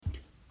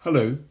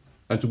Hello,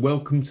 and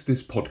welcome to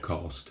this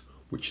podcast,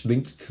 which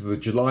links to the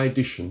July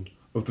edition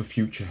of the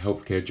Future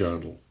Healthcare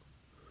Journal.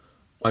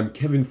 I'm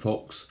Kevin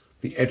Fox,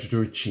 the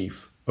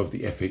Editor-in-Chief of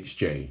the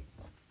FHJ.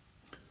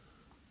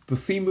 The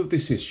theme of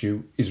this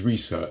issue is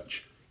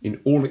research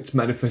in all its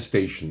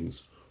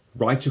manifestations,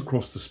 right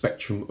across the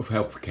spectrum of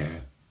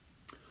healthcare.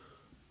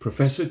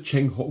 Professor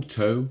Cheng Hock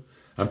To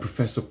and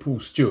Professor Paul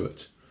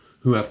Stewart,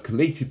 who have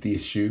collated the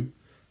issue,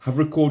 have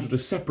recorded a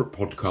separate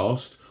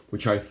podcast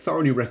which I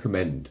thoroughly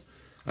recommend,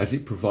 as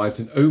it provides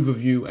an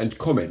overview and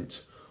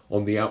comment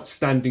on the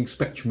outstanding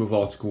spectrum of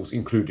articles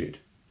included.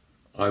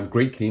 I am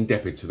greatly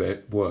indebted to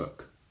their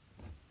work.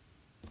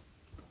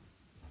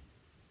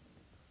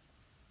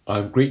 I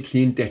am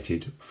greatly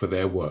indebted for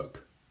their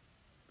work.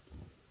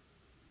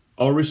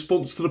 Our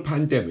response to the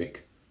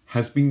pandemic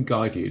has been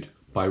guided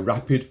by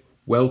rapid,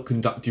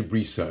 well-conducted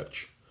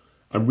research,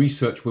 and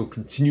research will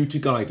continue to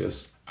guide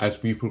us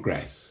as we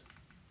progress.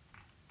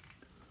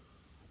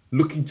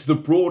 Looking to the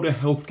broader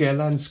healthcare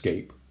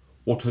landscape,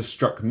 what has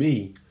struck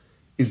me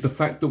is the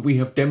fact that we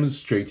have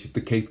demonstrated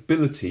the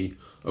capability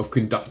of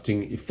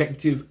conducting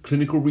effective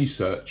clinical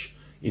research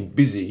in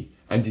busy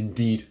and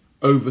indeed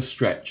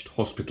overstretched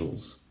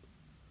hospitals.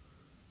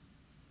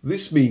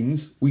 This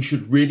means we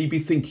should really be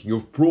thinking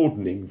of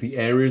broadening the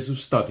areas of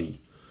study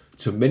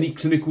to many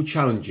clinical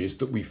challenges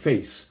that we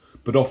face,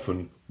 but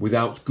often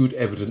without good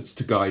evidence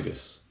to guide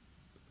us.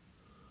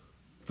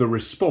 The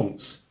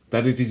response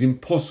that it is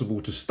impossible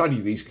to study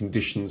these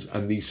conditions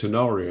and these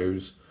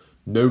scenarios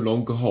no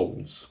longer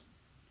holds.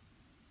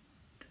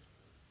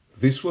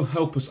 This will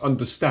help us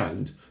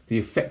understand the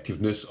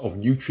effectiveness of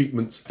new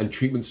treatments and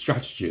treatment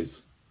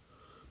strategies,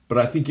 but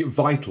I think it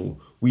vital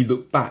we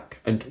look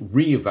back and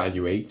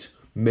re-evaluate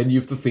many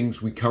of the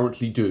things we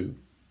currently do.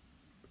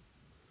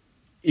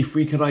 If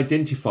we can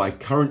identify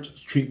current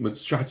treatment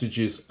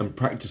strategies and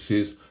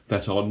practices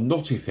that are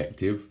not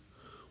effective,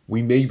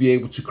 we may be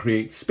able to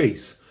create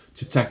space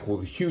to tackle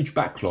the huge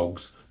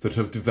backlogs that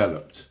have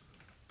developed,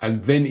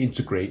 and then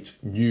integrate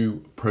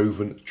new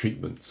proven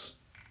treatments.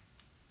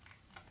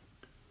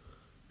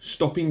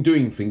 Stopping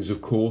doing things,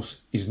 of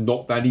course, is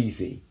not that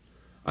easy,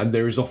 and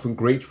there is often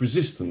great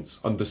resistance,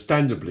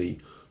 understandably,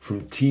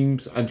 from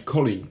teams and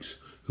colleagues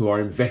who are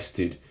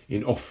invested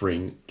in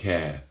offering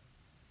care.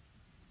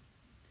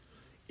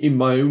 In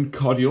my own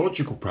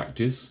cardiological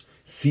practice,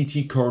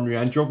 CT coronary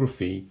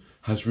angiography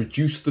has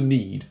reduced the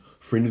need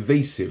for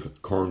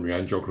invasive coronary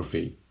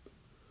angiography.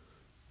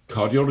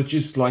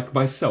 Cardiologists like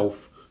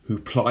myself who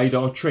plied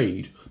our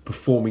trade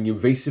performing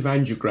invasive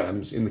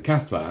angiograms in the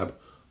cath lab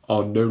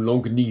are no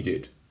longer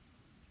needed.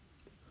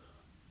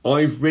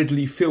 I've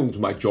readily filled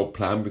my job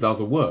plan with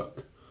other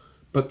work,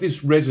 but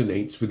this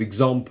resonates with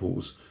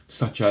examples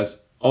such as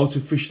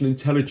artificial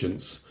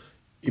intelligence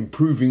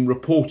improving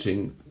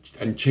reporting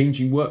and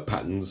changing work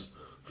patterns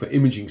for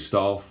imaging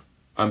staff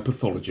and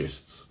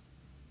pathologists.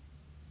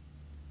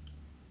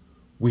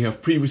 We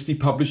have previously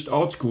published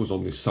articles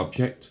on this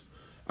subject,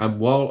 and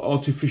while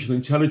artificial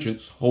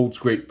intelligence holds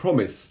great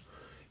promise,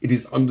 it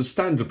is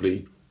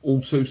understandably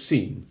also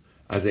seen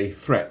as a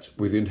threat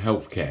within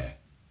healthcare.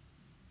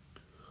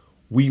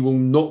 We will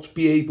not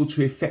be able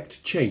to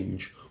effect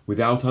change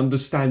without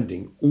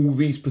understanding all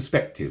these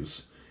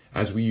perspectives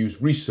as we use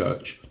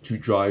research to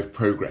drive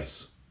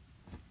progress.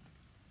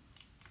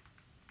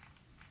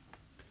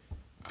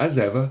 As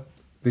ever,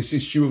 this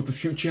issue of the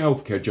Future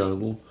Healthcare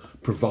Journal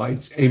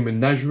provides a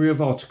menagerie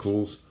of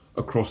articles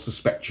across the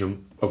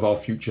spectrum of our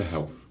future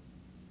health.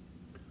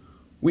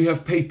 We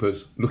have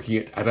papers looking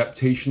at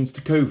adaptations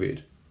to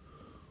COVID,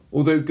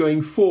 although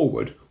going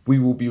forward we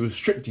will be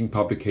restricting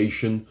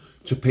publication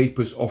to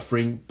papers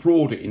offering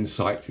broader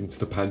insights into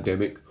the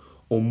pandemic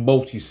or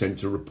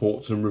multi-centre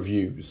reports and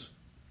reviews.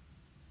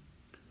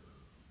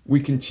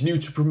 We continue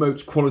to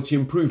promote quality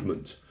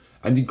improvement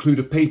and include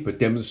a paper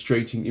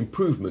demonstrating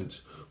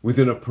improvement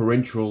within a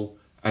parenteral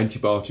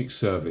antibiotic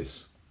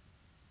service.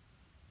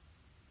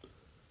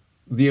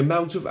 The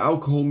amount of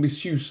alcohol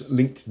misuse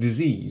linked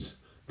disease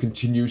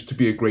continues to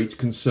be a great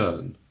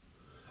concern,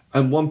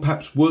 and one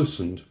perhaps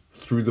worsened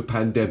through the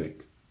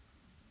pandemic.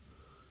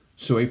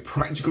 So a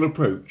practical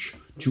approach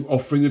to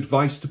offering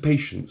advice to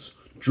patients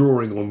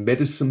drawing on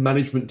medicine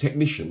management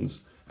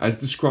technicians, as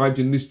described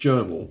in this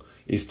journal,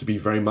 is to be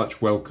very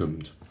much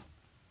welcomed.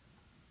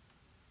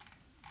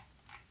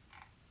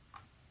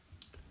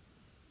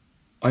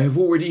 I have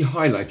already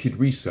highlighted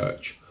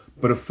research,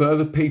 but a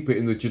further paper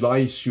in the July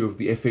issue of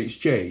the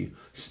FHJ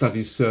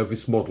studies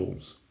service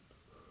models.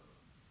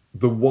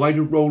 The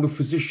wider role of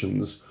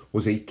physicians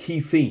was a key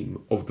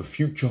theme of the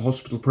Future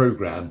Hospital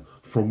Programme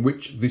from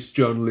which this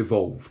journal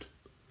evolved.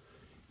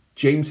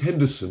 James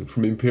Henderson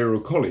from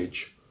Imperial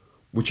College,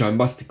 which I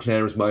must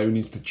declare as my own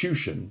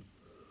institution,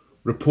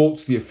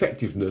 reports the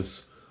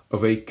effectiveness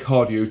of a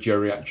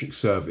cardiogeriatric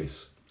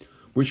service,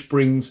 which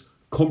brings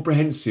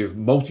comprehensive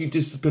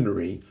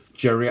multidisciplinary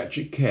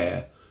geriatric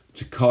care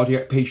to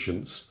cardiac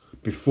patients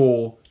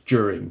before,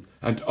 during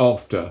and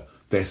after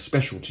their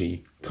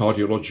specialty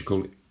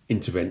cardiological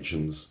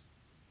interventions.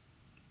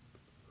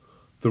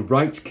 The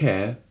right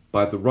care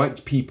by the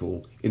right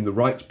people in the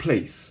right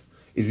place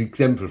is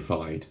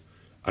exemplified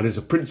and is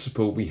a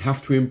principle we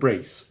have to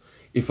embrace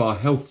if our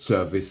health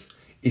service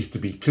is to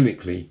be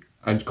clinically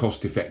and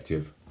cost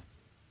effective.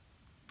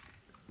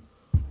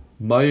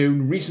 My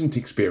own recent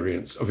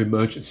experience of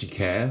emergency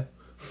care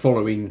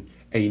following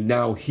a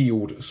now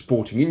healed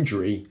sporting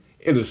injury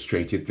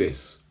illustrated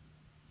this.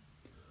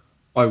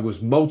 I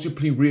was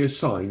multiply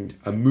reassigned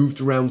and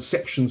moved around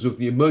sections of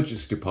the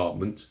emergency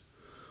department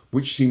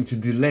which seemed to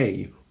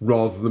delay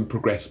rather than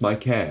progress my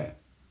care.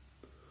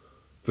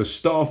 The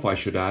staff, I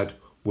should add,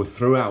 were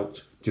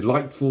throughout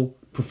delightful,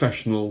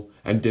 professional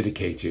and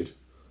dedicated,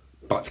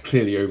 but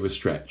clearly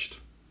overstretched.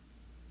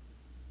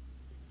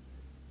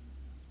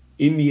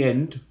 In the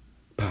end,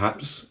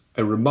 perhaps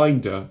a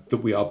reminder that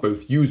we are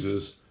both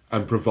users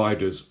and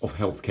providers of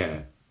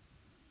healthcare.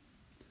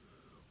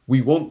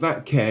 We want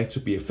that care to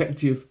be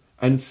effective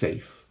and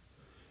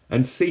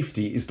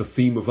safety is the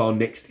theme of our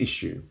next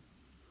issue.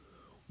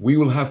 We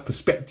will have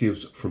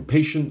perspectives from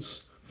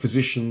patients,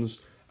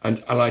 physicians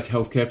and allied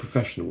healthcare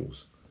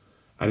professionals,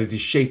 and it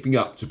is shaping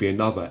up to be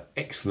another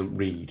excellent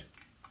read.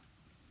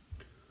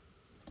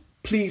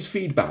 Please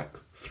feedback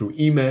through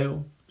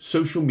email,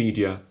 social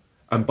media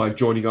and by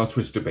joining our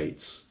Twitter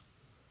debates.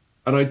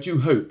 And I do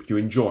hope you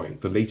enjoy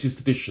the latest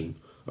edition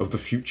of the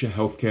Future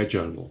Healthcare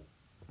Journal.